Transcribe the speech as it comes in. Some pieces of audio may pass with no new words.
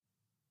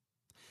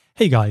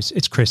Hey guys,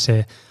 it's Chris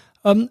here.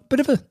 Bit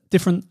of a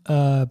different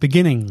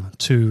beginning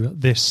to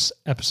this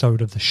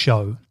episode of the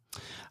show.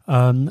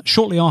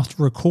 Shortly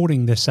after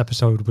recording this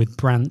episode with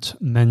Brant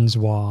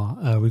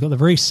Menswar, we got the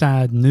very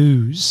sad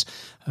news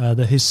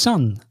that his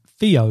son,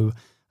 Theo,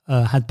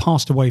 had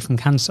passed away from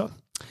cancer.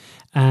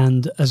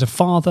 And as a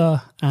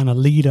father and a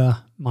leader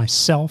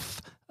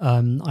myself,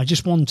 I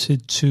just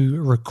wanted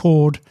to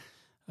record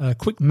a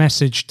quick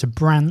message to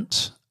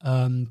Brant,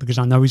 because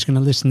I know he's going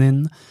to listen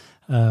in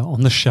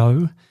on the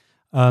show.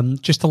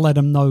 Just to let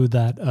him know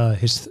that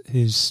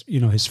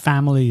his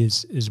family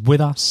is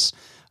with us.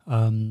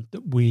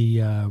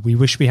 We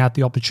wish we had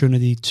the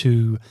opportunity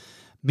to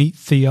meet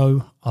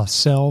Theo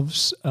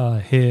ourselves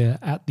here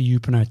at the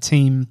Youpreneur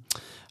team,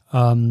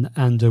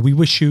 and we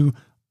wish you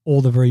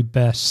all the very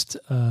best.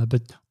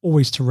 But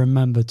always to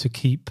remember to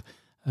keep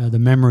the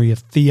memory of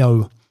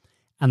Theo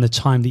and the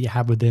time that you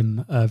had with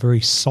him very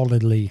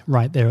solidly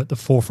right there at the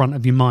forefront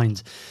of your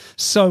mind.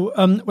 So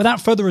without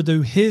further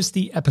ado, here's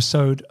the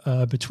episode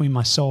between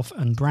myself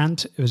and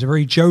Brant. It was a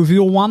very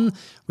jovial one,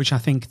 which I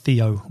think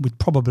Theo would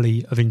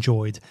probably have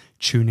enjoyed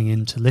tuning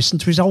in to listen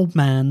to his old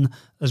man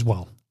as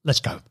well. Let's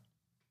go.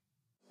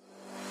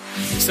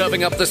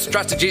 Serving up the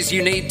strategies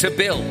you need to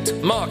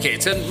build,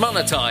 market and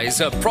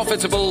monetize a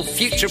profitable,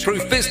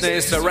 future-proof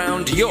business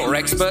around your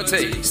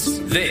expertise.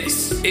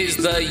 This is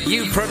the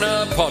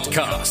Youpreneur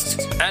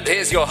Podcast. And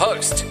here's your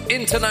host,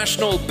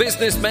 international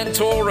business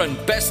mentor and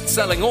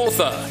best-selling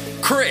author,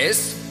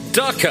 Chris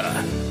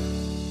Ducker.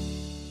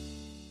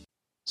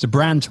 So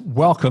Brant,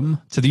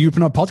 welcome to the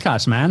Youpreneur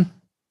Podcast, man.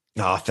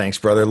 Oh, thanks,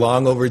 brother.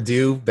 Long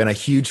overdue. Been a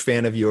huge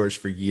fan of yours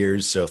for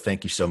years, so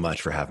thank you so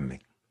much for having me.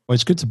 Well,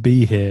 it's good to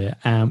be here.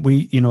 And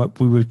we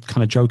were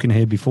kind of joking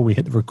here before we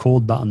hit the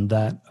record button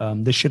that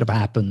this should have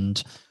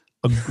happened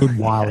a good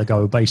while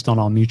ago based on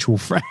our mutual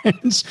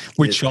friends,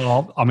 which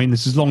are, I mean,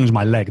 this is as long as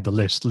my leg, the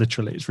list,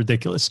 literally. It's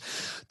ridiculous.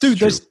 Dude,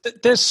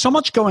 there's so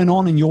much going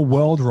on in your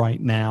world right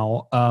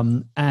now.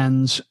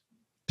 And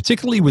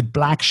particularly with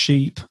Black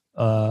Sheep,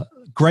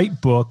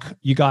 great book.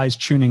 You guys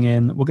tuning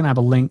in, we're going to have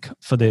a link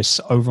for this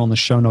over on the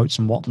show notes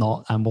and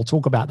whatnot, and we'll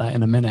talk about that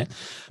in a minute.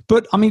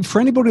 But I mean, for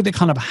anybody that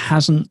kind of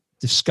hasn't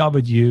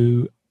discovered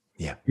you,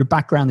 your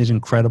background is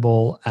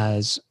incredible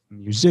as a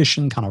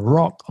musician, kind of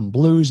rock and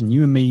blues, and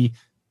you and me,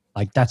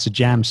 like that's a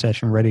jam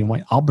session ready and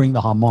wait. I'll bring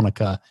the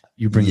harmonica,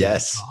 you bring the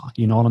guitar.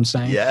 You know what I'm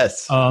saying?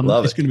 Yes,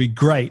 love it's going to be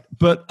great.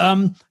 But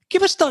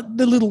give us the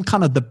little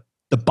kind of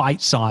the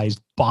bite-sized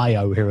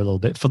bio here a little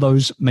bit for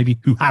those maybe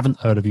who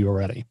haven't heard of you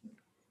already.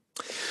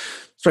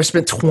 So I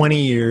spent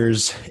 20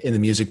 years in the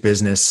music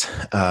business,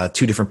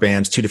 2 different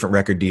bands, 2 different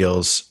record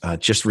deals,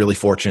 just really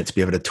fortunate to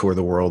be able to tour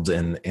the world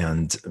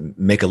and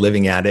make a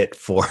living at it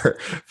for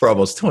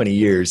almost 20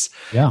 years.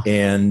 Yeah.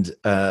 And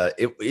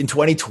in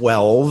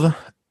 2012,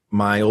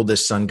 my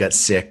oldest son got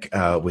sick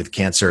with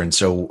cancer. And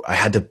so I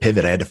had to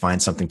pivot. I had to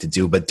find something to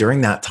do. But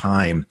during that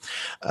time,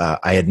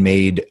 I had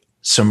made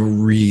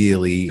some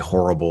really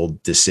horrible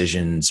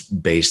decisions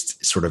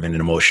based sort of in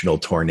an emotional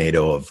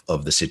tornado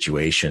of the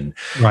situation,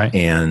 right?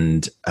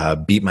 And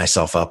beat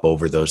myself up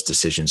over those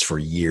decisions for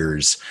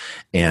years,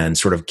 and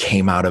sort of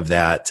came out of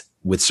that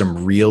with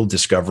some real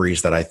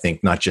discoveries that I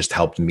think not just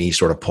helped me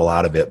sort of pull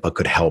out of it, but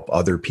could help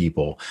other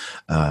people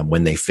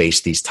when they face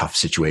these tough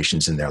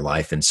situations in their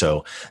life. And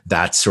so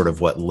that's sort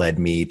of what led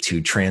me to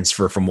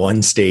transfer from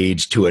one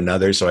stage to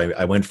another. So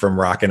I went from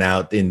rocking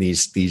out in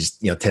these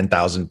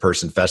 10,000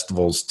 person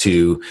festivals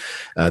to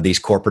these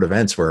corporate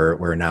events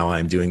where now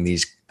I'm doing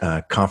these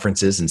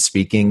conferences and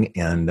speaking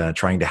and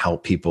trying to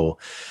help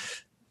people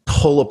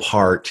pull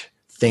apart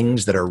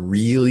things that are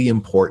really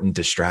important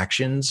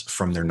distractions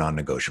from their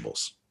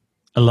non-negotiables.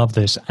 I love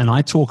this. And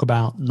I talk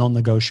about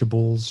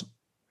non-negotiables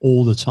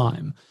all the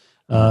time.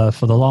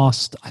 For the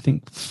last, I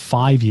think,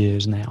 5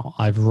 years now,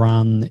 I've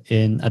run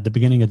at the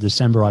beginning of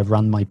December, I've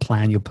run my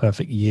Plan Your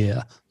Perfect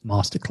Year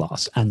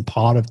masterclass. And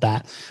part of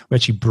that, we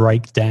actually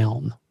break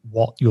down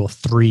what your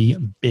 3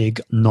 big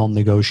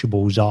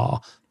non-negotiables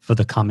are for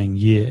the coming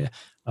year.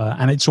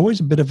 And it's always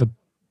a bit of a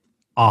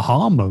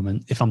aha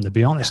moment, if I'm to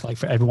be honest, like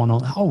for everyone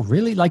on, oh,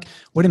 really? Like,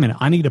 wait a minute,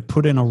 I need to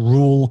put in a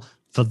rule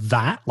for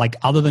that, like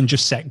other than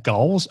just set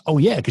goals. Oh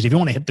yeah, because if you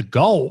want to hit the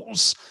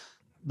goals,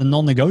 the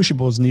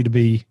non-negotiables need to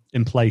be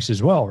in place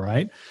as well,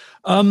 right?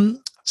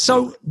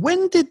 So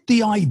when did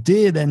the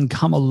idea then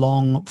come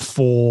along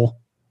for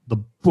the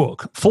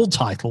book, full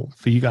title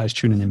for you guys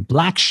tuning in,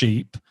 Black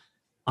Sheep,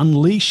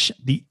 Unleash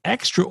the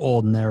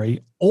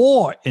Extraordinary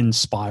or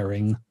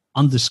Inspiring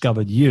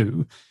Undiscovered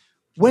You?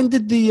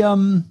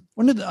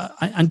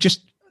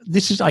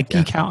 This is, I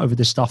geek out over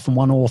this stuff from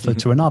one author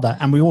to another.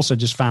 And we also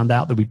just found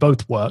out that we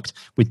both worked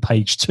with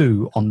Page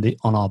 2 on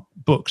our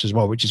books as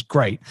well, which is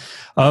great.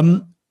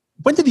 When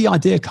did the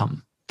idea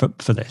come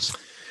for this?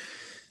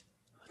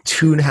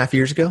 2.5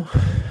 years ago.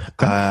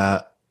 Okay.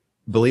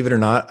 Believe it or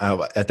not,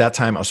 at that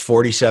time I was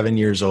 47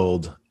 years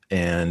old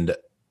and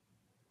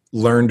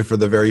learned for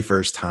the very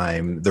first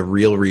time the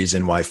real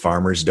reason why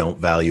farmers don't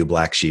value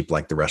black sheep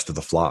like the rest of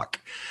the flock.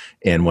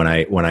 And when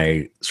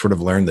I sort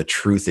of learned the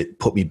truth, it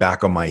put me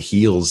back on my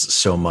heels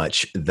so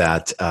much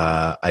that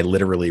I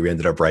literally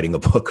ended up writing a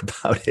book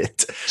about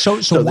it. So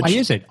why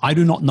is it? I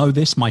do not know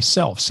this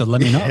myself, so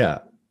let me know. Yeah.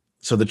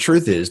 So the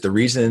truth is, the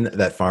reason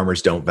that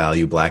farmers don't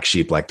value black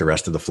sheep like the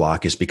rest of the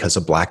flock is because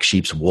a black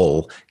sheep's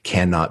wool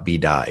cannot be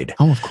dyed.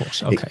 Oh, of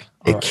course. Okay.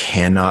 It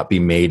cannot be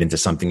made into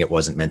something it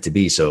wasn't meant to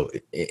be. So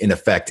in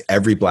effect,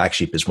 every black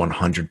sheep is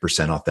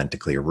 100%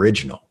 authentically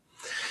original.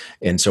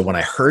 And so when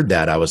I heard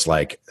that, I was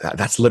like,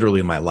 that's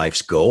literally my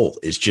life's goal,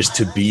 is just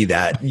to be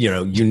that,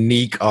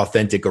 unique,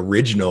 authentic,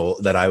 original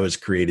that I was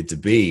created to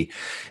be.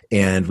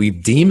 And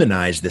we've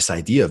demonized this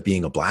idea of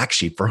being a black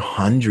sheep for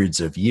hundreds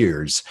of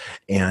years.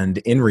 And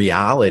in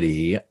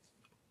reality,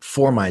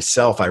 for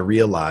myself, I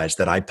realized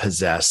that I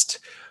possessed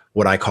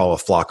what I call a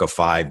flock of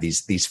five,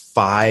 these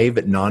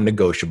five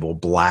non-negotiable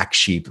black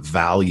sheep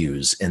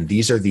values. And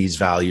these are these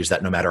values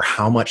that no matter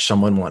how much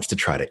someone wants to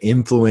try to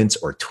influence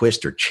or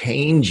twist or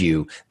change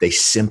you, they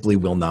simply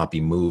will not be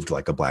moved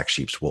like a black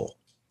sheep's wool.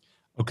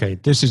 Okay,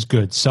 this is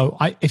good. So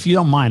if you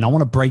don't mind, I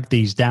want to break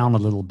these down a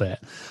little bit,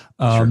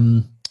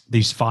 Sure.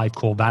 These five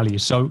core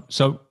values.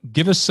 So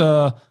give us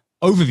a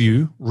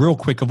overview real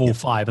quick of all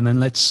five, and then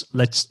let's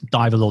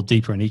dive a little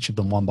deeper in each of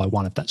them one by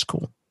one, if that's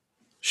cool.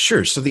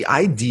 Sure. So the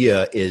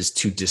idea is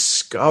to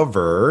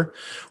discover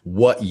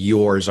what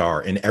yours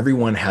are, and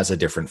everyone has a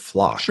different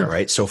flock, Sure.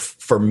 right? So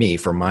for me,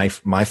 for my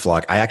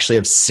flock, I actually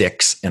have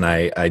 6, and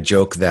I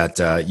joke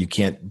that you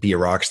can't be a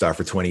rock star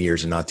for 20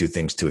 years and not do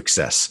things to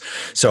excess.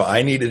 So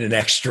I needed an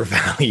extra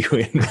value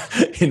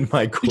in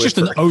my quiver. You're just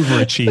an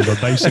overachiever,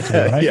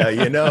 basically, right? Yeah,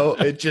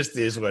 it just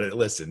is what it.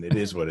 Listen, it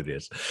is what it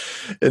is.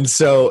 And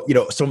so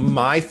so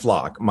my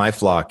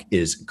flock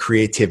is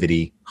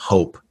creativity,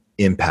 hope,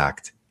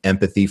 impact,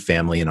 empathy,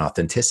 family, and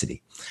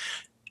authenticity.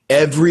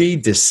 Every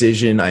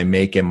decision I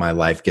make in my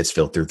life gets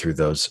filtered through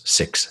those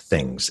 6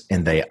 things,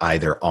 and they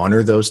either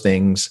honor those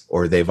things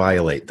or they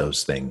violate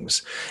those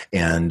things.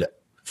 And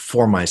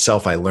for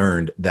myself, I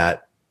learned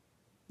that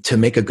to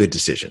make a good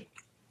decision,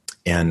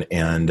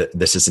 and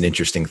this is an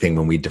interesting thing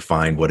when we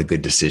define what a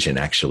good decision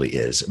actually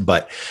is,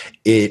 but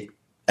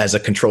as a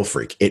control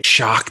freak, it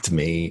shocked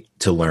me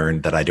to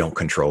learn that I don't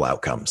control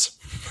outcomes.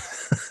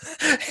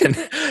 And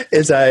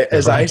as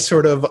I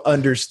sort of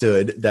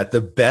understood that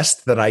the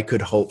best that I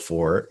could hope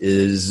for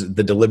is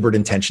the deliberate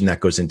intention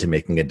that goes into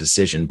making a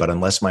decision. But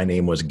unless my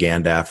name was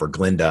Gandalf or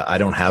Glinda, I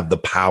don't have the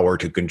power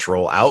to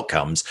control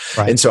outcomes.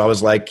 Right. And so I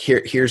was like,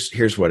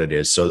 here's what it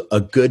is. So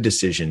a good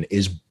decision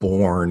is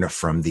born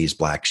from these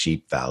black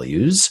sheep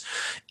values.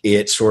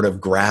 It sort of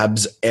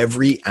grabs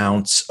every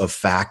ounce of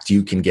fact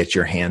you can get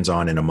your hands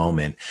on in a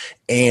moment.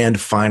 And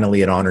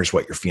finally, it honors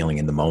what you're feeling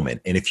in the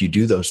moment. And if you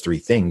do those 3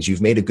 things,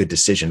 you've made a good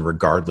decision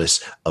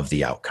regardless of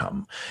the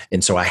outcome.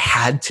 And so I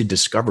had to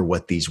discover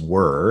what these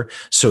were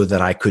so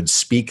that I could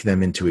speak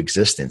them into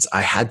existence.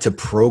 I had to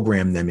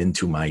program them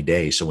into my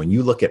day. So when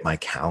you look at my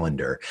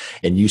calendar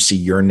and you see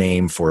your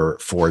name for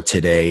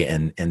today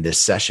and this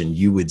session,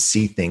 you would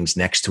see things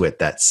next to it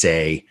that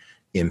say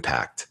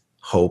impact,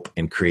 hope,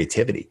 and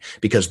creativity,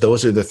 because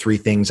those are the 3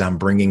 things I'm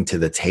bringing to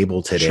the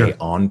table today. Sure.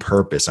 On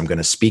purpose. I'm going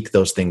to speak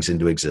those things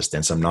into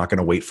existence. I'm not going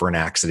to wait for an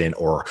accident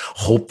or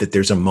hope that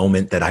there's a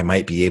moment that I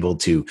might be able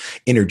to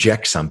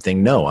interject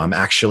something. No, I'm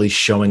actually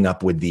showing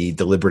up with the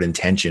deliberate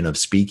intention of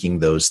speaking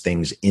those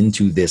things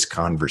into this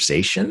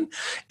conversation.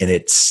 And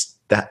it's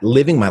that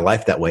living my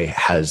life that way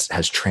has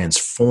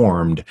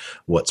transformed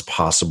what's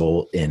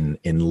possible in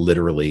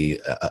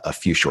literally a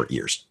few short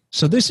years.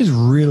 So this is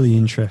really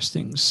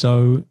interesting.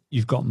 So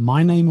you've got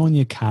my name on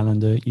your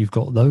calendar. You've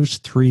got those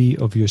 3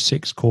 of your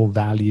 6 core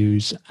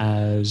values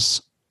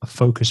as a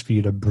focus for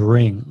you to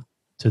bring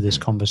to this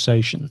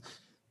conversation.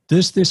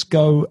 Does this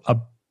go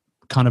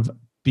kind of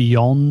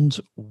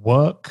beyond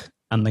work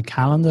and the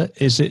calendar?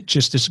 Is it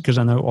just this, because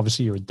I know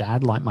obviously you're a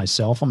dad like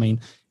myself. I mean,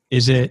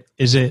 is it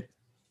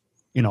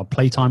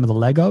playtime of the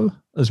Lego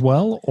as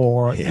well?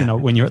 Or,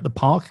 when you're at the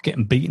park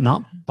getting beaten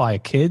up by a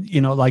kid,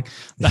 like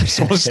that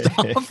sort of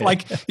stuff,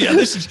 like,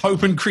 this is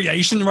hope and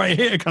creation right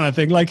here kind of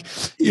thing. Like,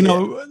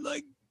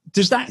 like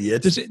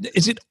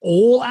is it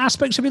all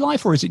aspects of your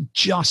life, or is it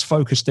just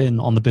focused in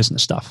on the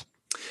business stuff?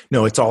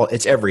 No,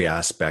 it's every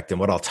aspect. And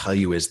what I'll tell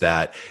you is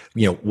that,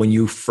 when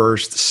you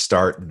first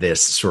start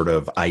this sort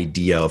of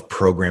idea of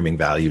programming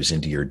values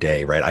into your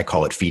day, right? I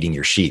call it feeding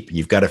your sheep.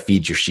 You've got to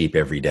feed your sheep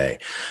every day.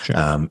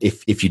 Sure.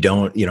 If you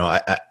don't,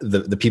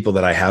 the people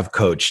that I have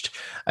coached,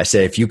 I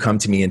say, if you come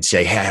to me and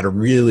say, hey, I had a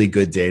really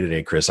good day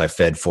today, Chris, I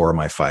fed 4 of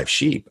my 5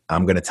 sheep,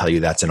 I'm going to tell you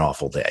that's an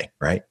awful day,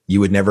 right? You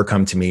would never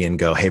come to me and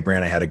go, hey,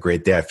 Brand, I had a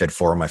great day. I fed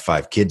 4 of my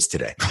 5 kids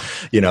today.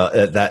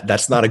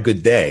 That's not a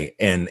good day.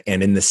 And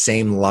in the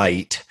same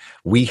light,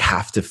 we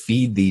have to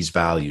feed these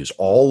values,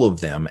 all of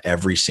them,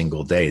 every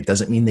single day. It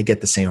doesn't mean they get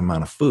the same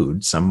amount of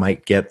food. Some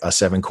might get a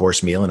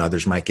 7-course meal and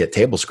others might get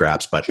table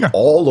scraps, but sure,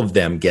 all of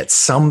them get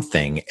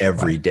something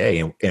every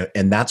day.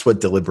 And that's what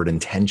deliberate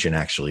intention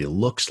actually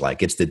looks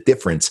like. It's the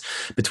difference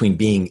between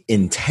being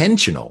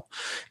intentional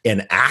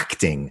and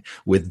acting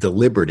with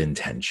deliberate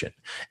intention.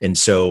 And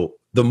so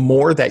the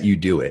more that you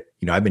do it,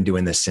 I've been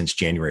doing this since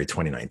January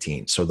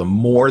 2019. So the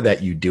more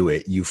that you do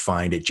it, you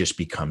find it just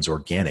becomes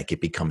organic.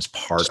 It becomes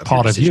part of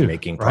your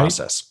decision-making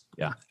process.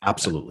 Yeah,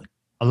 absolutely.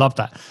 I love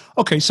that.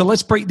 Okay, so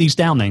let's break these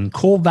down then.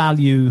 Core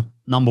value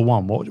number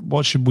one,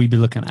 what should we be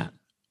looking at?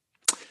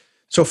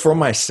 So for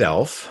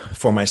myself,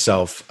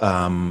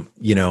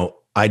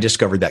 I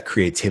discovered that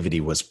creativity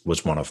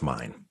was one of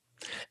mine.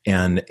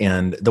 And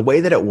the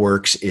way that it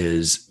works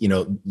is,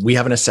 we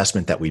have an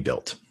assessment that we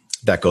built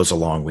that goes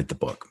along with the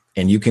book.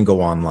 And you can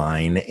go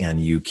online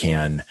and you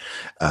can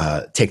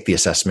take the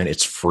assessment.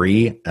 It's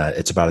free.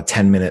 It's about a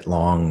 10-minute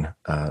long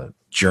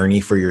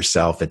journey for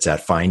yourself. It's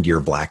at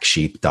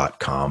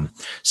findyourblacksheep.com.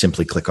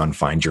 Simply click on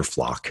Find Your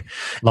Flock.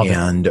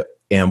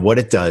 And what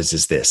it does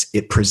is this: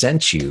 it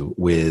presents you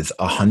with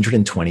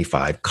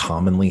 125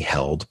 commonly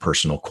held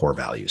personal core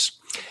values.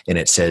 And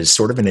it says,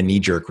 sort of in a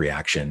knee-jerk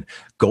reaction,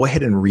 go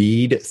ahead and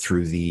read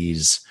through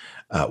these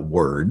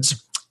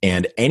words.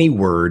 And any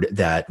word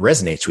that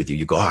resonates with you,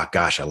 you go, oh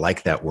gosh, I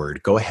like that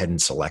word. Go ahead and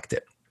select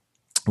it.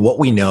 What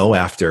we know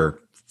after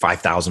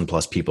 5,000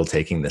 plus people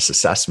taking this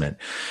assessment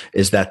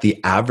is that the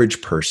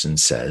average person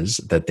says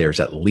that there's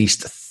at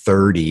least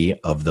 30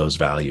 of those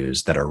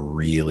values that are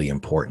really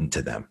important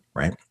to them,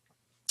 right?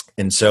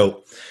 And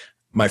so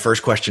my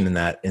first question in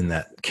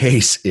that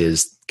case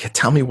is,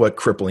 tell me what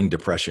crippling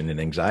depression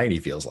and anxiety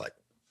feels like.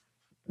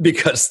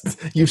 Because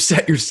you've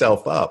set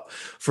yourself up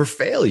for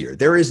failure.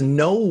 There is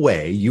no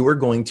way you are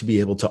going to be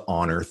able to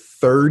honor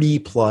 30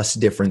 plus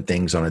different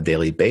things on a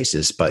daily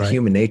basis, but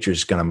human nature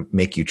is going to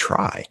make you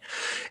try.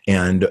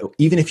 And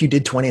even if you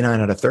did 29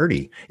 out of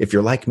 30, if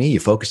you're like me, you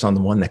focus on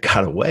the one that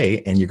got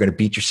away and you're going to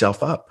beat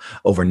yourself up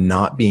over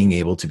not being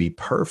able to be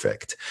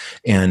perfect.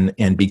 And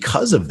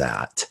because of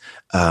that,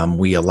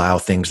 we allow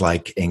things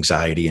like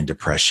anxiety and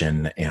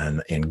depression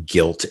and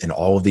guilt and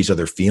all of these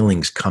other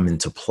feelings come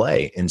into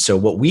play. And so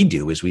what we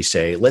do is we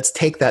say, let's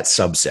take that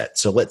subset.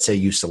 So let's say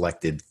you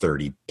selected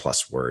 30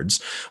 plus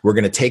words. We're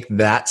going to take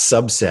that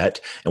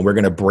subset and we're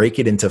going to break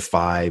it into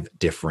 5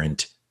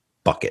 different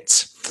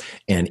buckets.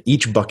 And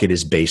each bucket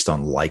is based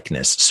on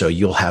likeness. So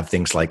you'll have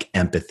things like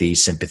empathy,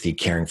 sympathy,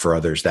 caring for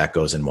others. That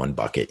goes in one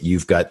bucket.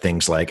 You've got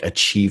things like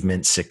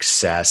achievement,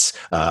 success,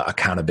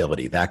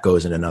 accountability. That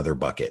goes in another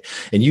bucket.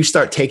 And you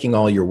start taking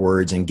all your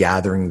words and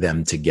gathering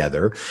them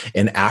together.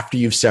 And after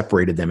you've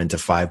separated them into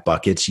 5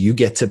 buckets, you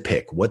get to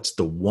pick what's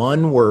the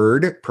one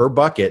word per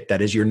bucket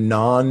that is your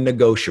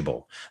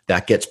non-negotiable.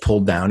 That gets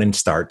pulled down and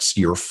starts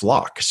your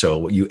flock.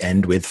 So you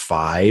end with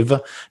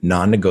 5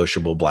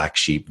 non-negotiable black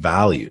sheep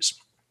values.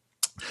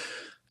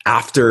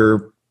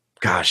 After,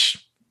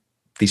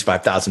 these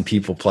 5,000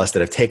 people plus that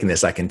have taken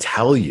this, I can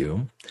tell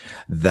you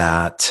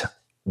that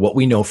what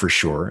we know for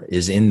sure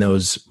is in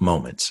those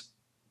moments,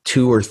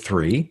 2 or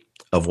 3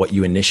 of what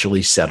you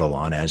initially settle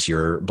on as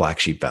your black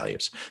sheep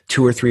values,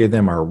 2 or 3 of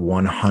them are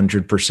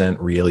 100%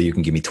 real. You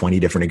can give me 20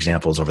 different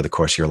examples over the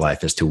course of your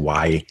life as to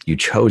why you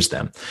chose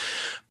them.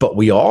 But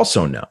we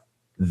also know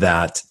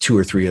that 2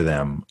 or 3 of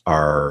them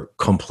are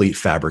complete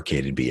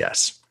fabricated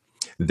BS.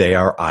 They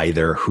are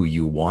either who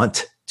you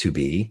want to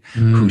be,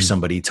 who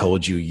somebody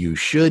told you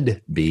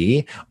should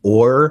be,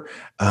 or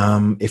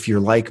if you're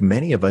like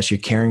many of us, you're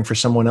caring for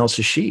someone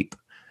else's sheep.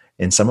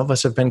 And some of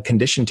us have been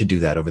conditioned to do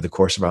that over the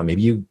course of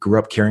maybe you grew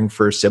up caring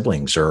for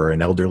siblings or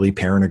an elderly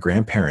parent or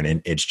grandparent,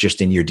 and it's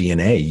just in your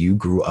DNA. You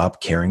grew up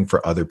caring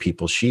for other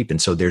people's sheep.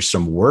 And so there's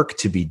some work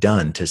to be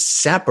done to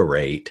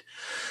separate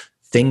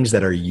things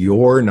that are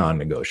your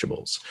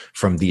non-negotiables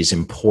from these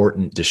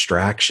important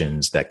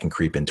distractions that can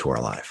creep into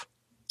our life.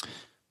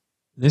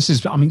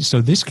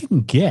 So this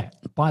can get,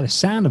 by the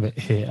sound of it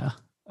here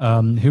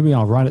we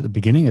are right at the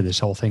beginning of this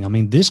whole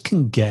thing. This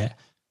can get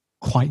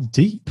quite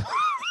deep.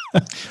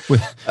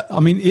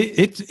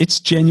 It's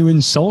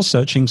genuine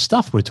soul-searching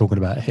stuff we're talking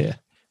about here.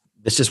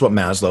 This is what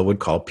Maslow would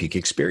call peak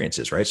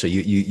experiences, right? So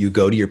you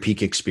go to your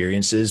peak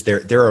experiences.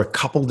 There are a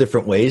couple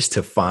different ways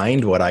to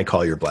find what I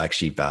call your black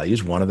sheep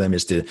values. One of them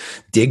is to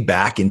dig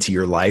back into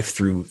your life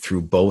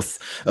through both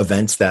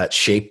events that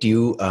shaped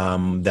you,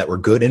 that were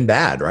good and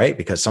bad, right?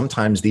 Because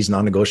sometimes these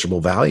non-negotiable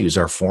values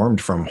are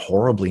formed from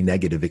horribly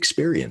negative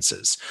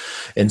experiences.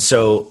 And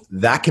so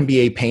that can be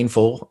a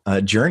painful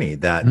journey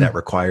that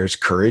requires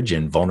courage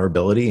and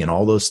vulnerability and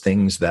all those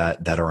things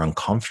that are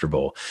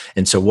uncomfortable.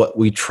 And so what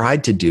we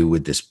tried to do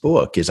with this book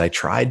is I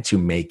tried to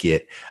make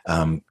it,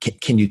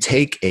 can you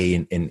take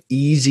an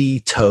easy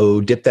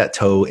toe, dip that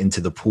toe into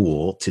the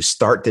pool to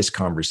start this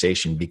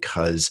conversation,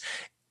 because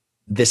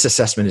this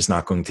assessment is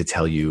not going to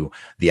tell you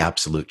the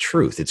absolute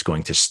truth. It's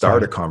going to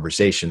start a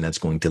conversation that's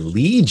going to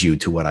lead you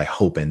to what I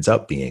hope ends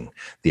up being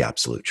the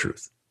absolute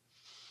truth.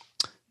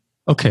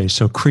 Okay,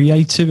 so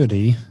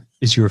creativity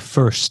is your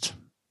first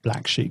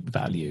black sheep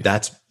value.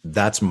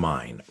 That's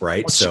mine,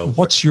 right?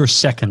 What's your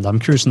second? I'm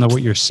curious to know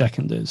what your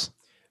second is.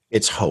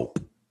 It's hope.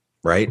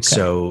 Right.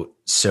 Okay.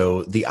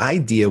 So the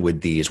idea with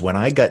these, when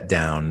I got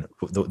down,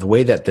 the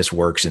way that this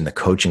works in the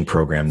coaching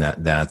program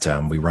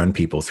that we run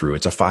people through,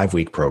 it's a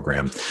 5-week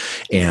program,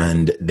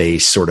 and they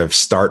sort of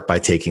start by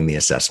taking the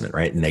assessment,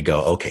 right? And they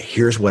go, okay,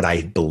 here's what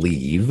I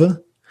believe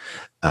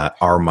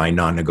are my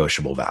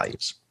non-negotiable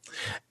values.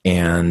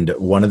 And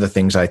one of the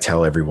things I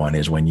tell everyone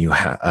is when you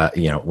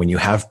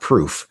have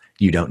proof,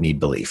 you don't need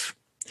belief.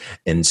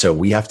 And so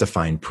we have to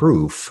find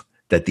proof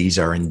that these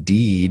are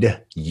indeed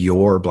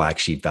your black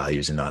sheep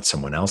values and not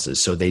someone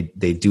else's. So they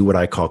do what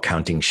I call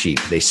counting sheep.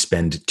 They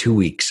spend 2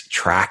 weeks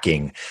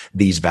tracking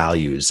these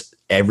values.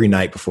 Every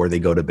night before they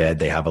go to bed,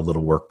 they have a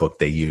little workbook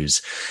they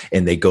use,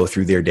 and they go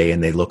through their day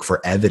and they look for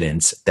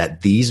evidence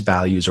that these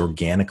values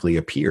organically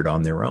appeared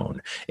on their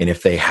own. And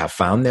if they have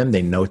found them,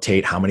 they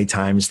notate how many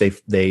times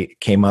they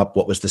came up,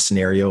 what was the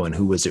scenario, and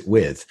who was it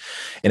with.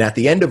 And at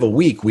the end of a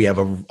week, we have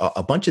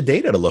a bunch of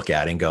data to look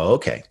at and go,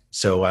 okay,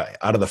 so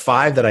out of the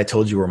 5 that I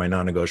told you were my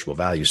non-negotiable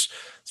values,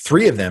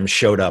 3 of them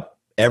showed up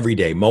every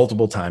day,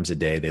 multiple times a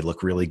day. They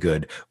look really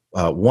good.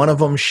 One of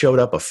them showed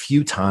up a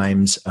few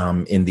times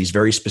in these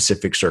very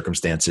specific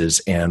circumstances,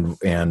 and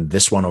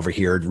this one over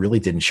here really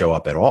didn't show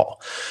up at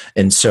all.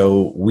 And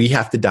so we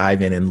have to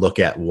dive in and look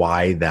at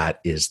why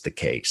that is the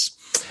case.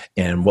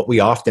 And what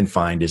we often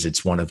find is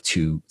it's one of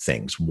 2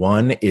 things.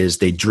 One is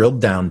they drilled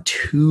down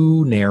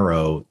too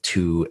narrow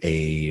to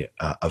a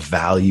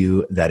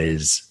value that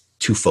is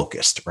too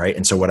focused, right?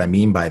 And so what I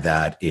mean by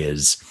that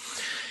is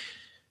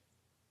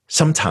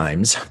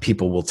sometimes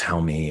people will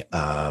tell me,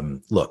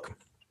 look,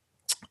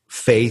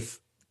 faith,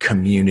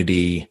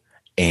 community,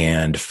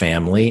 and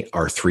family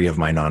are 3 of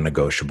my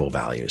non-negotiable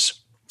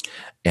values.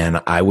 And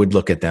I would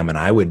look at them and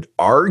I would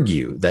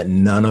argue that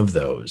none of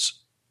those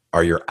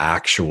are your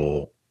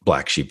actual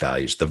black sheep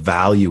values. The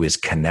value is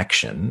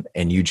connection.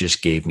 And you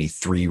just gave me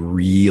 3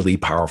 really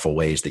powerful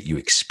ways that you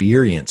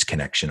experience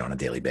connection on a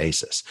daily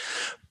basis.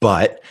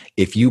 But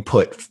if you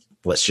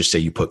let's just say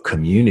you put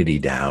community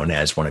down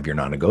as one of your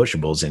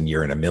non-negotiables and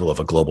you're in the middle of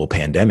a global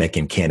pandemic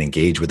and can't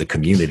engage with the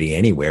community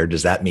anywhere,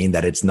 does that mean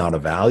that it's not a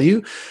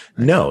value?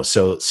 No.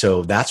 So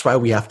that's why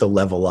we have to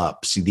level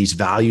up. See, these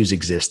values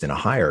exist in a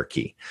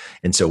hierarchy.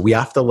 And so we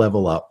have to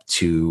level up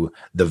to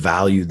the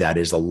value that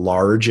is the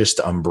largest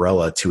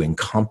umbrella to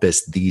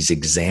encompass these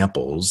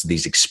examples,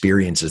 these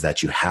experiences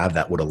that you have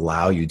that would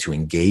allow you to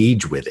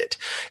engage with it.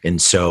 And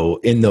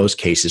so in those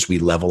cases, we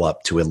level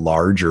up to a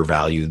larger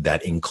value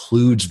that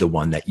includes the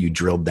one that you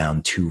drilled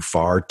down too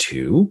far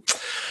to.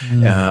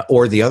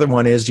 Or the other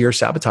one is you're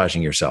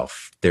sabotaging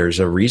yourself. There's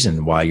a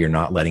reason why you're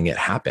not letting it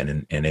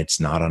happen. And it's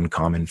not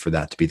uncommon for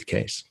that to be the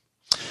case.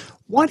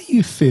 Why do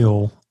you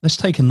feel, let's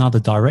take another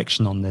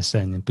direction on this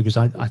then, because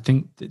I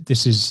think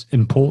this is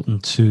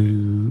important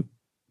to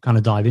kind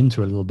of dive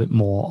into a little bit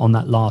more on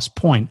that last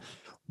point.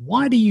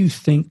 Why do you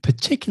think,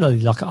 particularly,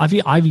 like I've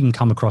even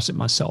come across it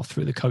myself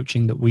through the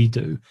coaching that we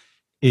do,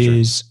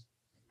 is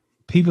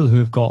people who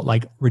have got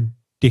like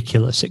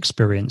ridiculous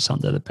experience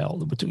under the belt,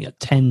 that we're doing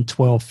 10,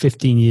 12,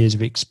 15 years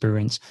of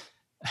experience,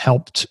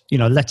 helped,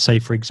 let's say,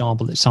 for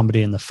example, that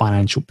somebody in the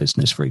financial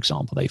business, for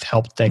example, they've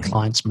helped their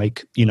clients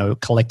make,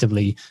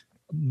 collectively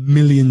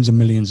millions and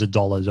millions of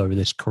dollars over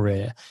this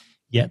career,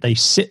 yet they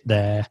sit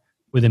there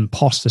with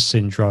imposter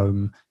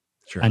syndrome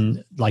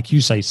and, like you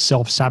say,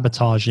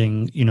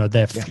 self-sabotaging,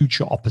 their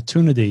future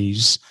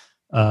opportunities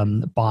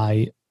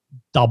by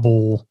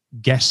double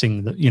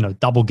guessing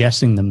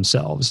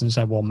themselves and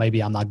say, well,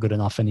 maybe I'm not good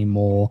enough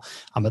anymore.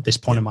 I'm at this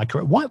point in my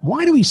career.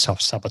 Why do we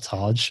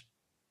self-sabotage?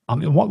 I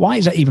mean, why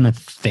is that even a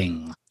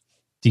thing,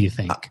 do you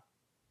think?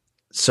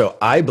 So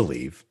I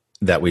believe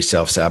that we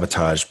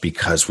self-sabotage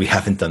because we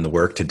haven't done the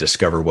work to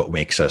discover what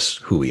makes us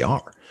who we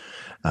are.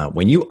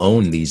 When you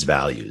own these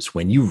values,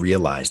 when you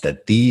realize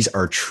that these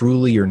are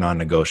truly your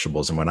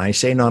non-negotiables, and when I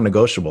say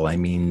non-negotiable, I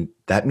mean,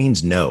 that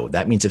means no.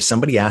 That means if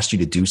somebody asked you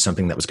to do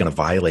something that was going to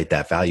violate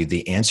that value,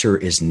 the answer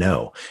is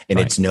no. And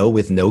it's no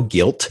with no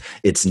guilt.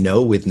 It's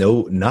no with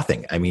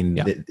nothing. I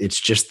mean, it's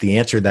just the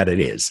answer that it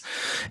is.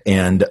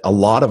 And a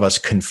lot of us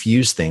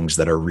confuse things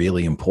that are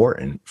really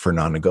important for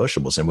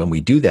non-negotiables. And when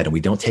we do that and we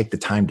don't take the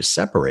time to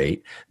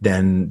separate,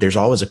 then there's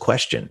always a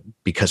question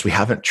because we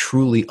haven't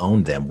truly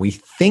owned them. We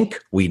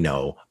think we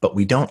know, but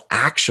we don't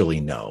actually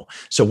know.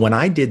 So when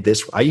I did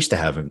this, I used to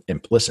have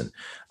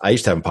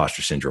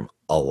imposter syndrome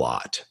a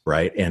lot,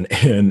 right? And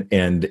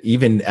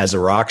even as a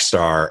rock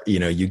star,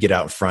 you get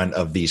out in front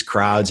of these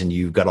crowds and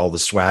you've got all the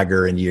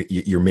swagger and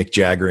you're Mick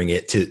Jaggering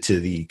it to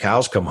the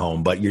cows come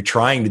home, but you're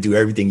trying to do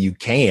everything you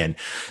can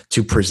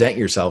to present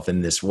yourself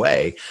in this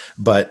way.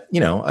 But,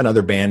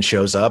 another band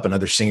shows up,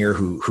 another singer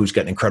who's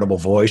got an incredible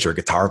voice, or a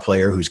guitar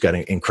player who's got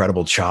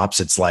incredible chops.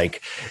 It's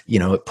like,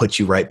 it puts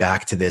you right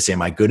back to this,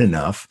 am I good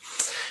enough?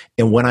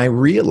 And when I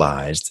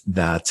realized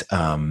that,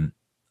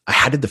 I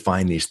had to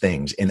define these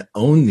things and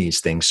own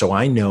these things so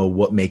I know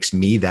what makes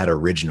me that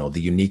original,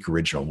 the unique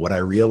original. What I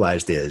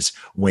realized is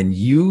when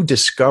you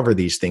discover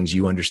these things,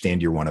 you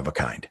understand you're one of a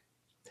kind.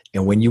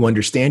 And when you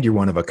understand you're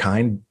one of a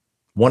kind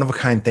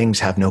things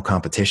have no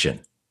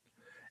competition.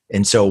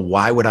 And so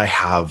why would I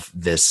have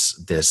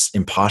this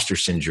imposter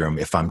syndrome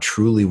if I'm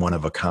truly one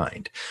of a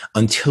kind?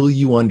 Until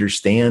you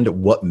understand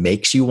what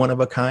makes you one of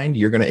a kind,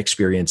 you're going to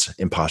experience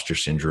imposter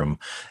syndrome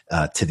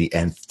to the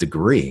nth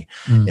degree.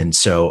 And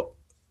so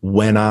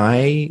when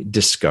I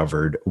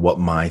discovered what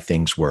my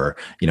things were,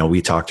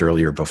 we talked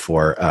earlier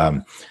before,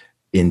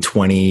 in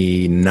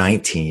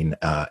 2019,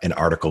 an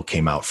article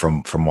came out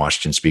from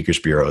Washington Speakers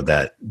Bureau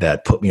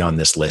that put me on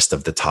this list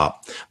of the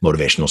top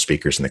motivational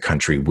speakers in the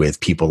country, with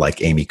people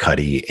like Amy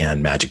Cuddy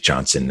and Magic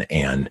Johnson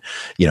and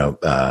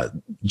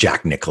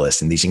Jack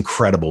Nicklaus and these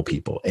incredible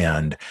people.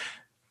 And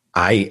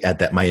my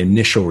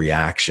initial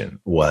reaction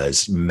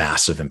was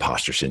massive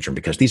imposter syndrome,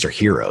 because these are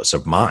heroes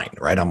of mine,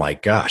 right? I'm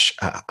like, gosh,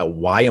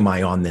 why am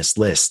I on this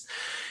list?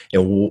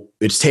 And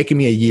it's taken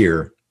me a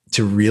year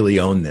to really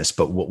own this.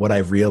 But what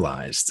I've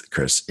realized,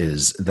 Chris,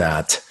 is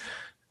that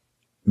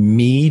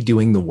me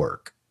doing the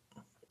work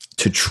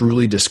to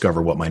truly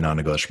discover what my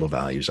non-negotiable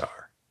values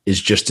are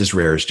is just as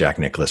rare as Jack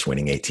Nicklaus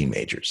winning 18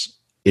 majors.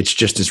 It's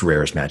just as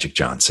rare as Magic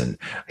Johnson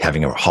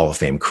having a Hall of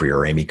Fame career,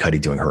 or Amy Cuddy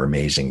doing her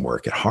amazing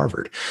work at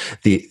Harvard.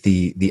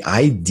 The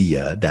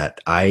idea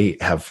that I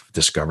have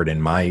discovered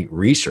in my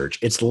research,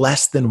 it's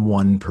less than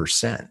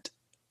 1%.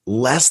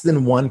 Less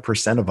than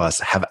 1% of us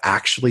have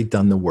actually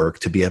done the work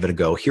to be able to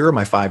go, here are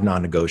my 5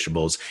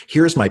 non-negotiables.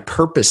 Here's my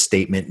purpose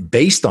statement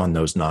based on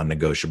those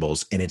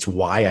non-negotiables. And it's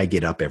why I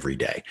get up every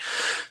day.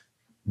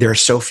 There are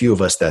so few of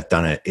us that have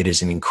done it. It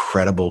is an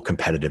incredible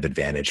competitive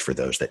advantage for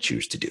those that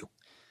choose to do.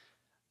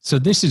 So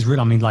this is real.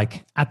 I mean,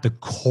 like at the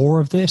core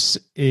of this,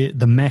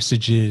 the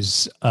message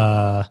is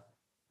watch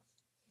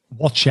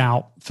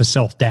out for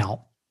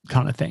self-doubt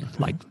kind of thing.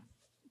 Like,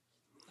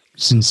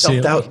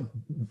 sincerely. Self-doubt,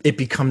 it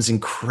becomes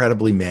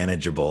incredibly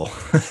manageable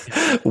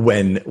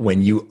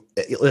when you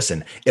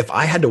listen. If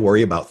I had to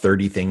worry about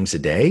 30 things a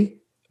day,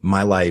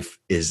 my life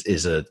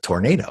is a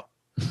tornado.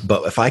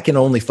 But if I can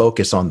only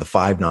focus on the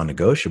 5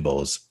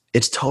 non-negotiables,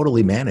 it's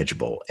totally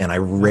manageable. And I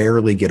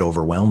rarely get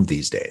overwhelmed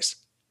these days.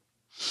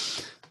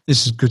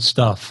 This is good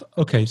stuff.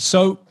 Okay,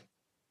 so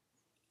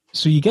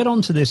you get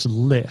onto this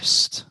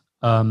list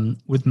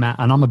with Matt,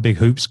 and I'm a big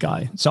hoops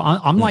guy. So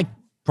I'm like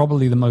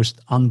probably the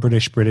most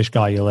British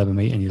guy you'll ever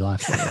meet in your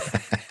life.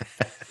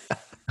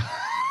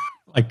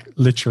 Like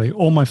literally,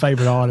 all my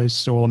favorite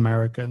artists are all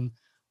American.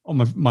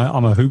 I'm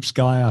a hoops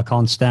guy. I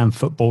can't stand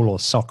football or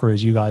soccer,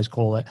 as you guys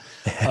call it.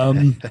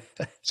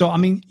 So I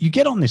mean, you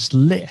get on this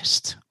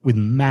list with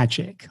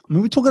Magic. I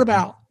mean, we're talking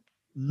about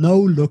no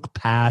look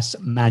past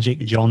Magic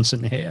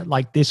Johnson here.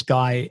 Like, this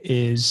guy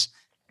is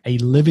a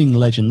living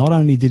legend. Not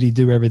only did he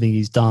do everything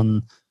he's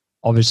done,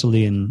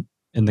 obviously in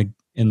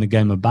the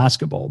game of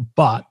basketball,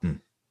 but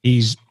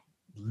he's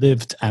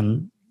lived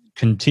and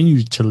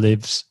continues to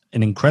live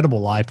an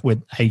incredible life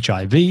with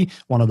HIV,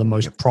 one of the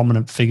most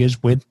prominent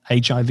figures with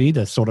HIV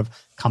to sort of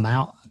come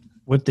out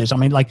with this. I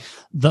mean, like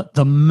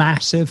the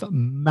massive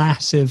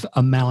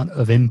amount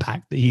of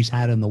impact that he's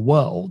had in the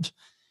world,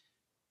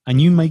 and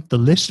you make the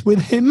list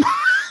with him.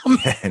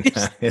 I mean,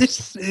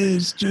 this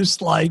is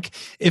just like,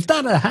 if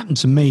that had happened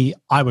to me,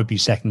 I would be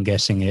second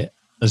guessing it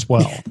as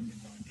well.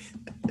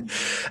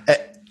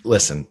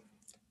 Listen,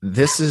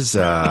 this is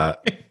listen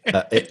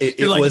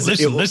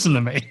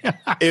to me.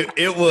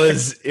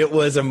 it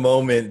was a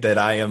moment that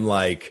I am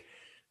like,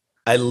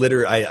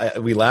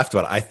 we laughed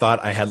about it. I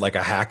thought I had like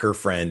a hacker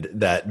friend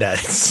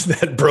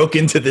that broke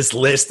into this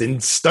list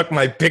and stuck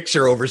my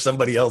picture over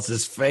somebody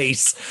else's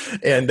face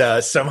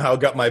and somehow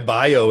got my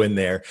bio in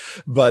there.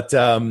 But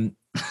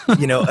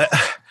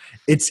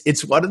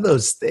it's one of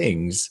those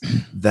things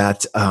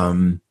that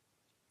the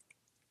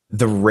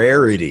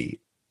rarity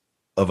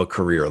of a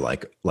career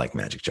like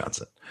Magic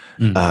Johnson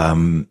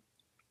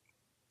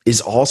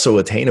is also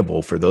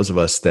attainable for those of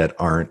us that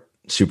aren't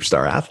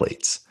superstar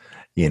athletes.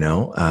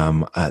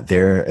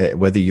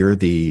 Whether you're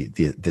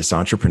this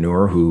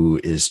entrepreneur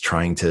who is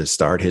trying to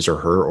start his or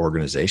her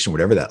organization,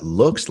 whatever that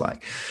looks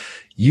like,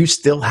 you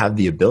still have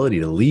the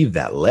ability to leave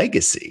that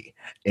legacy.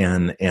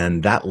 And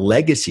that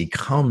legacy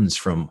comes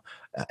from,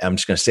 I'm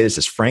just going to say this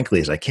as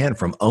frankly as I can,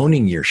 from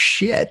owning your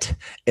shit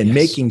and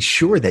making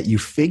sure that you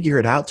figure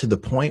it out to the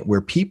point where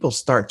people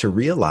start to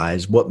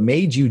realize what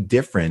made you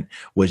different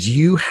was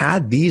you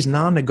had these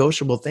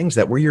non-negotiable things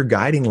that were your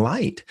guiding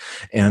light.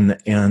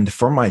 And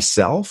for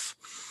myself,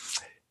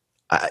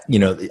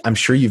 I'm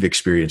sure you've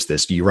experienced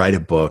this. You write a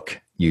book,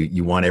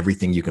 you want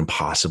everything you can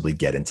possibly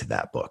get into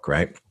that book,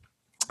 right?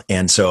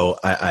 And so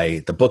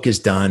the book is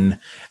done.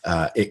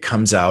 It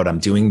comes out. I'm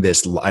doing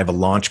this. I have a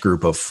launch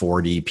group of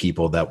 40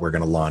 people that we're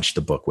going to launch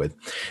the book with.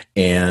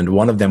 And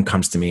one of them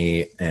comes to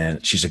me,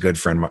 and she's a good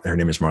friend. Her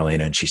name is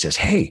Marlena. And she says,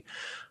 "Hey,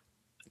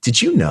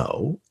 did you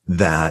know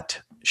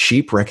that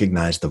sheep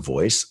recognize the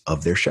voice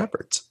of their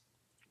shepherds?"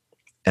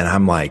 And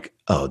I'm like,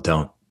 "Oh,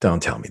 don't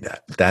tell me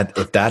that.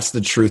 If that's the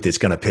truth, it's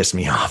going to piss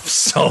me off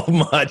so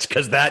much,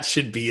 because that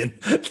should be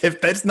if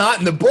that's not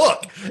in the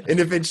book. And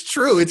if it's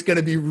true, it's going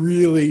to be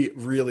really,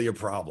 really a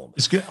problem."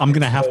 I'm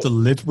going to have to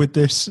live with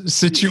this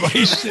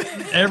situation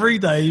every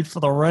day for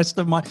the rest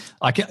of my,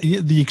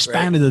 the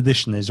expanded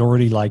edition is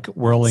already like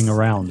whirling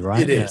around,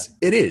 right? It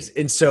is.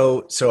 And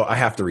so I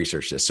have to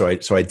research this. So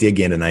I dig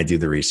in and I do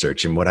the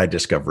research. And what I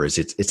discover is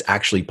it's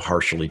actually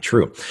partially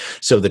true.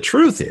 So the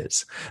truth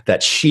is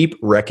that sheep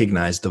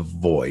recognize the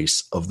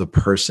voice of the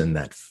person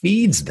that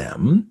feeds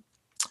them,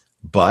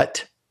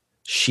 but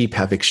sheep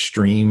have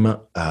extremely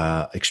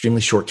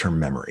short-term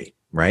memory,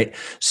 right?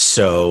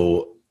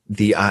 So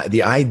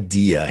the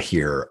idea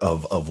here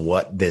of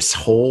what this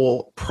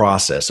whole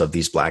process of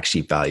these black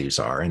sheep values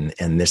are,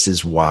 and this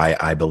is why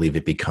I believe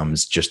it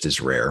becomes just as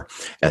rare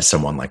as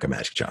someone like a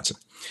Magic Johnson.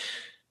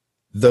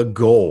 The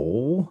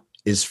goal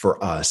is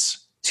for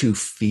us to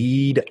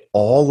feed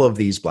all of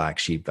these black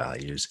sheep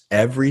values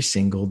every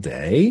single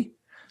day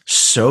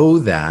so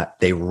that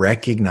they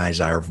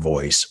recognize our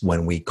voice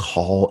when we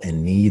call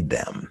and need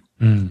them.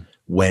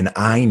 When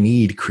I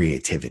need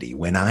creativity,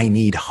 when I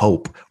need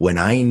hope, when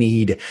I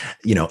need,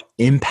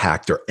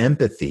 impact or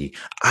empathy,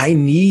 I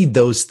need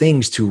those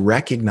things to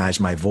recognize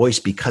my voice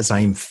because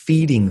I'm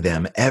feeding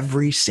them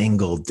every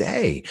single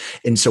day.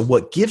 And so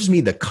what gives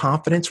me the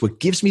confidence, what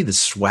gives me the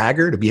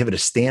swagger to be able to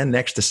stand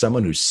next to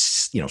someone who's,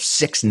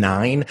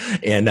 6'9"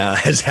 and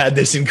has had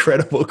this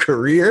incredible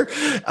career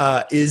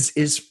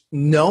is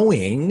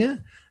knowing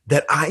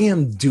that I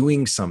am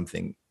doing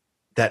something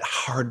that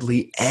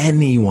hardly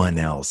anyone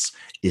else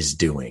is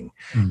doing.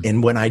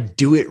 And when I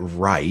do it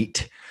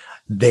right,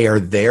 they are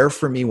there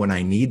for me when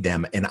I need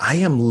them. And I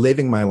am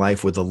living my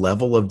life with a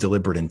level of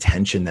deliberate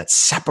intention that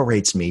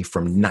separates me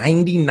from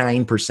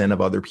 99% of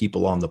other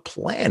people on the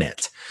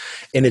planet.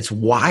 And it's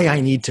why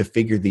I need to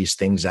figure these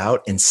things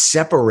out and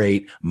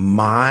separate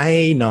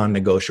my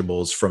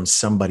non-negotiables from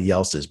somebody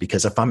else's.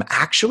 Because if I'm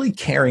actually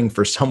caring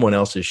for someone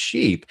else's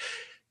sheep,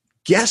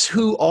 guess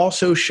who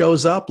also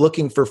shows up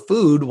looking for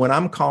food when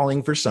I'm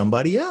calling for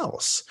somebody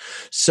else?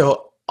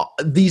 So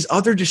these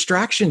other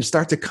distractions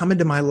start to come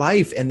into my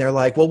life and they're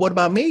like, well, what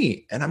about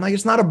me? And I'm like,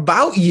 it's not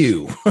about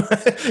you.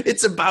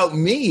 It's about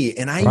me.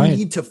 And I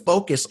need to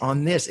focus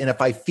on this. And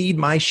if I feed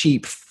my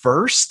sheep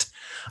first,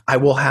 I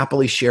will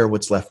happily share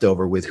what's left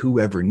over with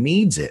whoever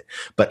needs it.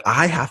 But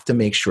I have to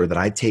make sure that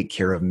I take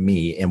care of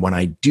me. And when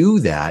I do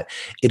that,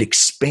 it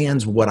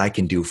expands what I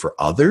can do for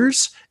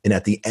others. And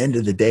at the end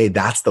of the day,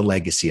 that's the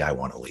legacy I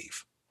want to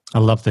leave. I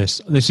love this.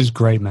 This is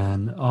great,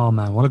 man. Oh,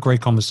 man, what a great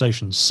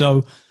conversation.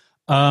 So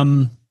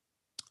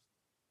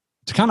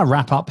to kind of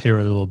wrap up here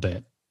a little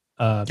bit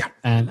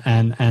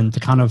and to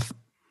kind of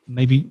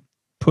maybe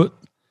put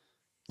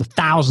the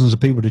thousands of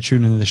people to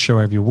tune into the show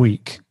every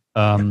week,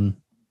 kind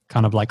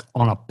of like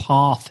on a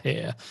path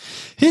here.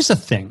 Here's the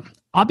thing.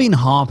 I've been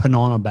harping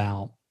on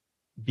about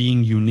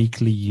being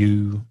uniquely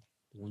you,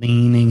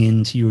 leaning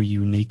into your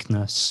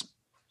uniqueness,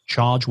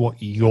 charge what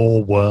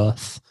you're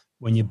worth.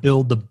 When you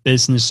build the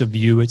business of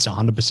you, it's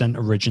 100%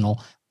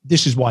 original.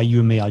 This is why you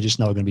and me, I just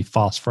know, are going to be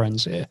fast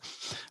friends here.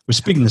 We're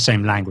speaking the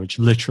same language,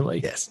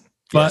 literally. Yes.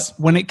 But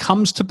when it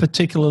comes to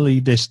particularly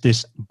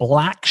this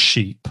black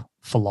sheep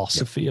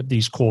philosophy of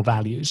these core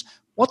values,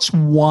 what's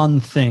one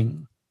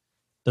thing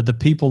that the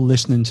people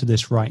listening to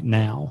this right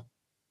now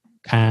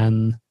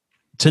can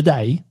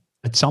today,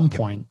 at some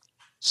point,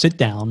 sit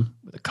down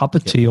with a cup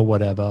of tea or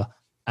whatever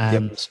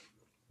and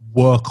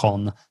work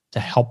on to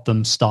help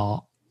them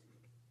start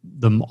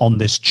them on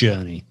this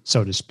journey,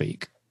 so to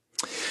speak?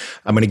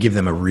 I'm going to give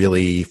them a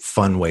really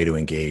fun way to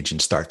engage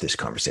and start this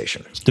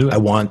conversation. Let's do it.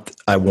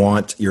 I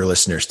want your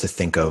listeners to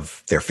think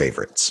of their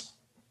favorites,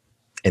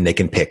 and they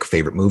can pick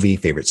favorite movie,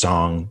 favorite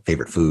song,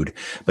 favorite food,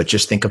 but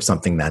just think of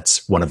something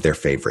that's one of their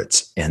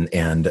favorites.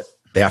 And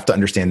they have to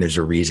understand there's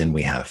a reason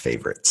we have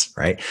favorites,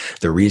 right?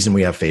 The reason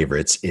we have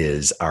favorites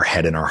is our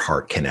head and our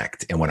heart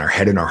connect. And when our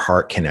head and our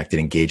heart connect, it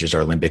engages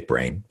our limbic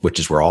brain, which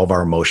is where all of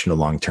our emotional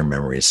long-term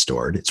memory is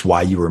stored. It's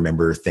why you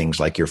remember things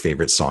like your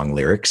favorite song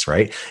lyrics,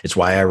 right? It's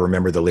why I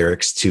remember the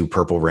lyrics to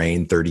Purple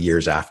Rain 30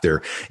 years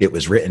after it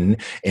was written,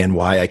 and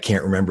why I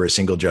can't remember a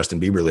single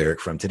Justin Bieber lyric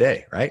from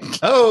today, right?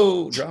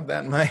 Oh, drop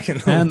that mic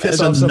and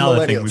piss off some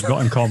another thing millennials. we've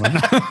got in common.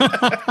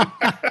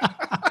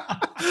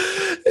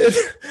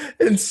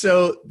 And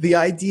so the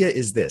idea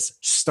is this: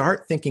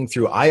 start thinking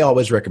through. I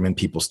always recommend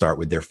people start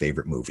with their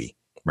favorite movie,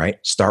 right?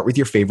 Start with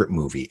your favorite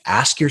movie.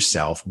 Ask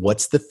yourself,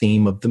 what's the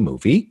theme of the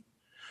movie?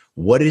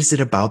 What is it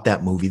about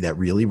that movie that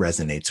really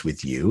resonates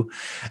with you?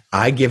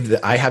 I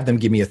have them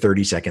give me a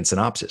 30-second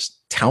synopsis.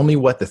 Tell me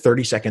what the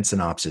 30-second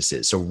synopsis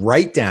is. So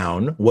write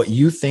down what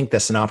you think the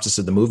synopsis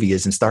of the movie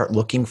is and start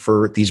looking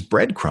for these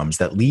breadcrumbs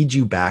that lead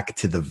you back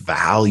to the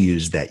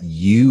values that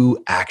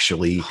you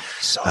actually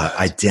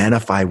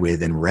identify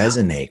with and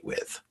resonate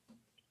with.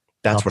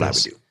 That's what I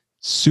would do.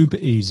 Super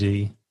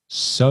easy.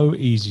 So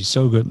easy.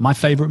 So good. My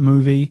favorite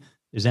movie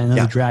is Enter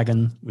the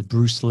Dragon with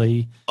Bruce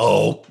Lee.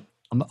 Oh,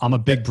 I'm a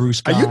big Bruce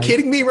guy. Are you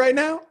kidding me right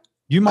now?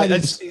 You might.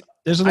 There's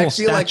a little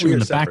statue in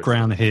the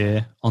background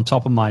here on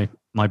top of my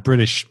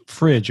British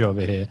fridge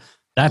over here.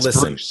 That's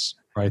Bruce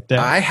right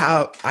there.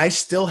 I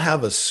still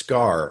have a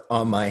scar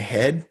on my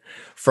head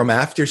from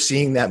after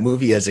seeing that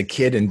movie as a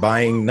kid and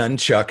buying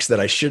nunchucks that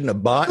I shouldn't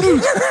have bought.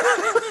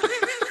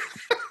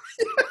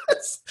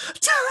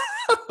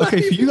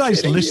 Okay, for you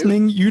guys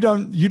listening, you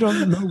don't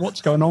know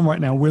what's going on right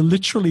now. We're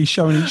literally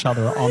showing each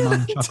other our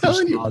nunchuck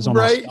scars on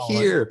right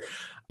here.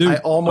 Dude, I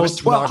almost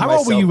 12. How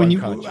old were you when you?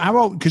 How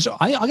old? Because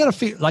I got to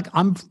feel like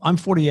I'm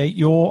 48.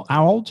 You're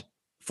how old?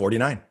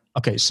 49.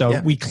 Okay, so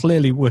we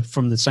clearly were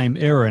from the same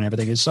era and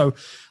everything. So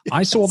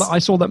I saw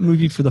that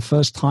movie for the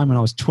first time when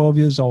I was 12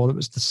 years old. It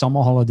was the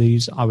summer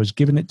holidays. I was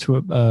giving it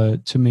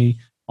to me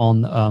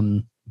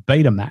on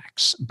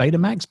Betamax.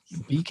 Betamax.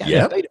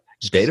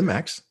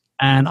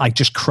 And I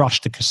just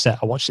crushed the cassette.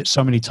 I watched it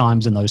so many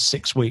times in those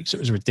 6 weeks. It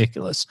was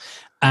ridiculous.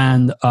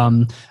 And,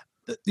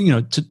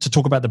 to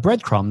talk about the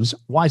breadcrumbs,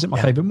 why is it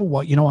my favorite?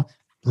 Well, you know what?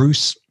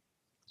 Bruce,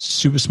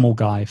 super small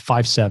guy,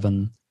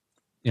 5'7",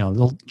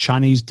 little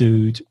Chinese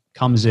dude,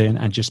 comes in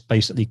and just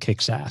basically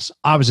kicks ass.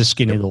 I was a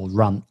skinny little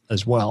runt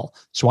as well.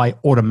 So I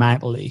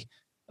automatically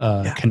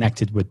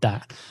connected with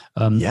that.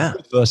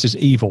 Versus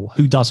evil.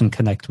 Who doesn't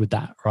connect with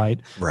that, right?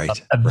 Right.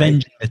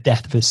 Avenging the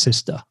death of his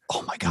sister.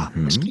 Oh my God,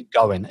 let's keep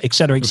going, et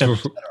cetera,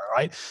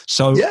 right?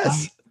 So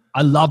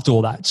I loved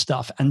all that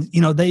stuff. And,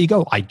 there you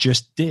go. I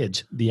just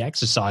did the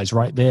exercise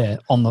right there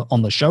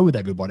on the show with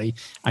everybody.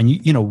 And,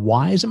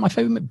 why is it my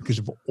favorite? Because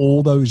of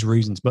all those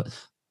reasons. But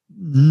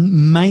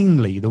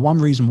mainly the one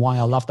reason why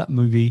I love that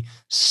movie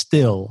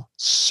still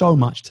so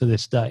much to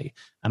this day,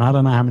 and I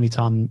don't know how many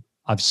times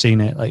I've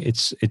seen it, like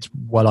it's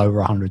well over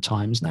 100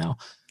 times now.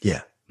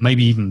 Yeah.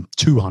 Maybe even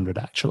 200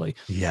 actually.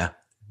 Yeah.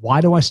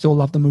 Why do I still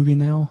love the movie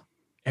now?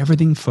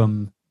 Everything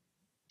from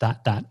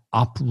that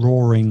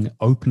uproaring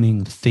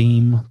opening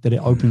theme that it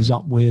opens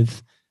up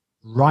with,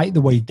 right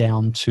the way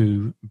down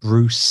to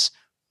Bruce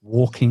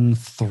walking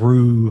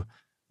through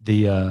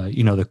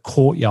the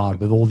courtyard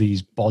with all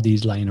these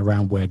bodies laying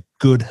around where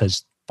good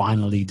has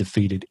finally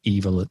defeated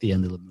evil at the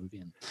end of the movie.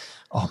 And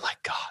oh my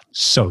God,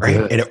 so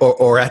good. And,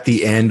 or at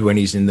the end when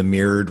he's in the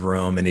mirrored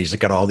room and he's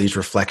got all these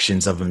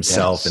reflections of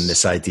himself and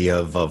this idea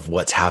of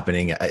what's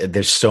happening.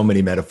 There's so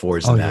many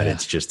metaphors in that.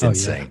 It's just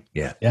insane.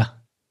 Yeah.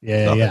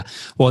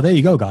 Well, there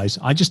you go, guys.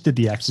 I just did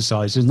the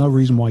exercise. There's no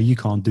reason why you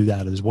can't do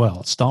that as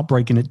well. Start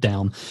breaking it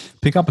down.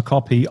 Pick up a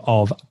copy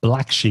of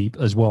Black Sheep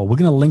as well. We're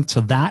going to link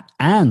to that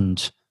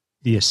and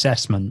the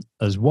assessment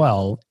as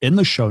well in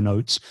the show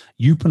notes,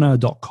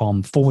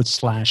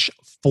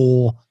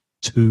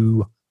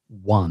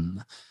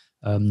 youpreneur.com/421.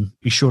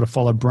 Be sure to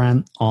follow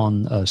Brant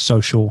on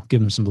social,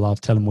 give him some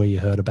love, tell him where you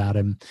heard about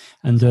him.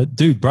 And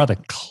dude, brother,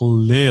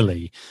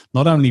 clearly,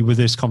 not only was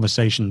this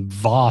conversation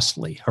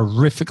vastly,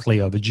 horrifically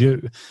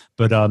overdue,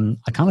 but I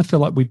kind of feel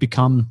like we've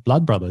become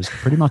blood brothers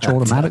pretty much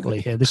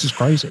automatically here. This is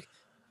crazy.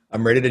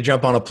 I'm ready to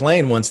jump on a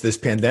plane once this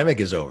pandemic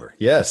is over.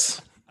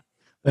 Yes.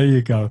 There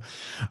you go.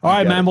 All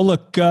right, man. Well,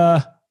 look,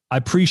 I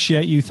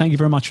appreciate you. Thank you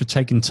very much for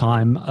taking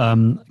time.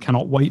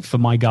 Cannot wait for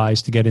my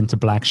guys to get into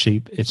Black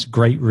Sheep. It's a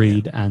great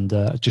read, and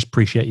just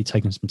appreciate you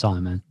taking some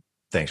time, man.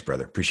 Thanks,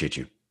 brother. Appreciate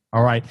you.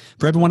 All right.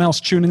 For everyone else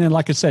tuning in,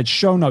 like I said,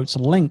 show notes,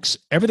 links,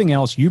 everything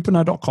else,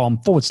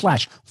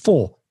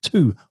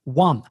 youpreneur.com/421.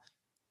 We'll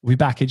be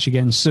back at you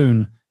again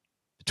soon.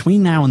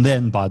 Between now and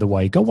then, by the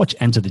way, go watch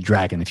Enter the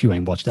Dragon if you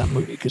ain't watched that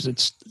movie, because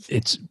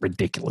it's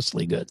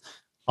ridiculously good.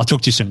 I'll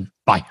talk to you soon.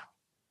 Bye.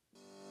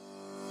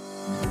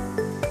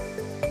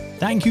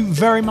 Thank you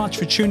very much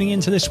for tuning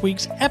into this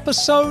week's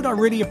episode. I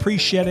really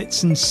appreciate it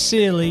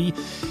sincerely.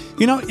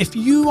 If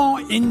you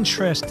are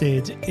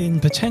interested in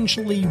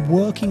potentially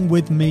working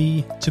with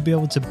me to be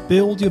able to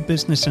build your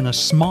business in a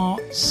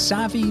smart,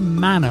 savvy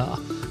manner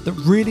that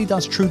really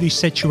does truly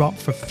set you up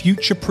for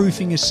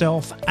future-proofing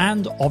yourself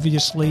and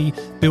obviously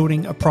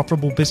building a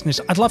profitable business,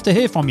 I'd love to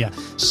hear from you.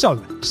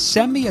 So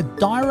send me a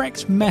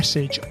direct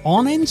message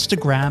on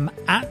Instagram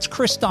at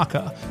Chris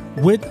Ducker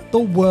with the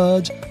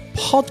word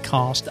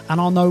podcast,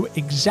 and I'll know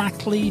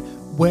exactly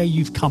where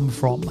you've come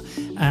from.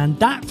 And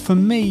that for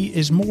me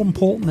is more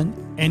important than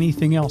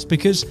anything else,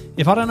 because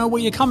if I don't know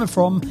where you're coming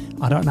from,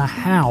 I don't know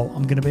how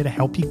I'm going to be able to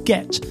help you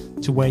get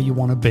to where you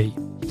want to be.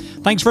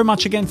 Thanks very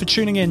much again for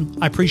tuning in.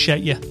 I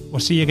appreciate you. We'll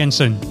see you again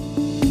soon.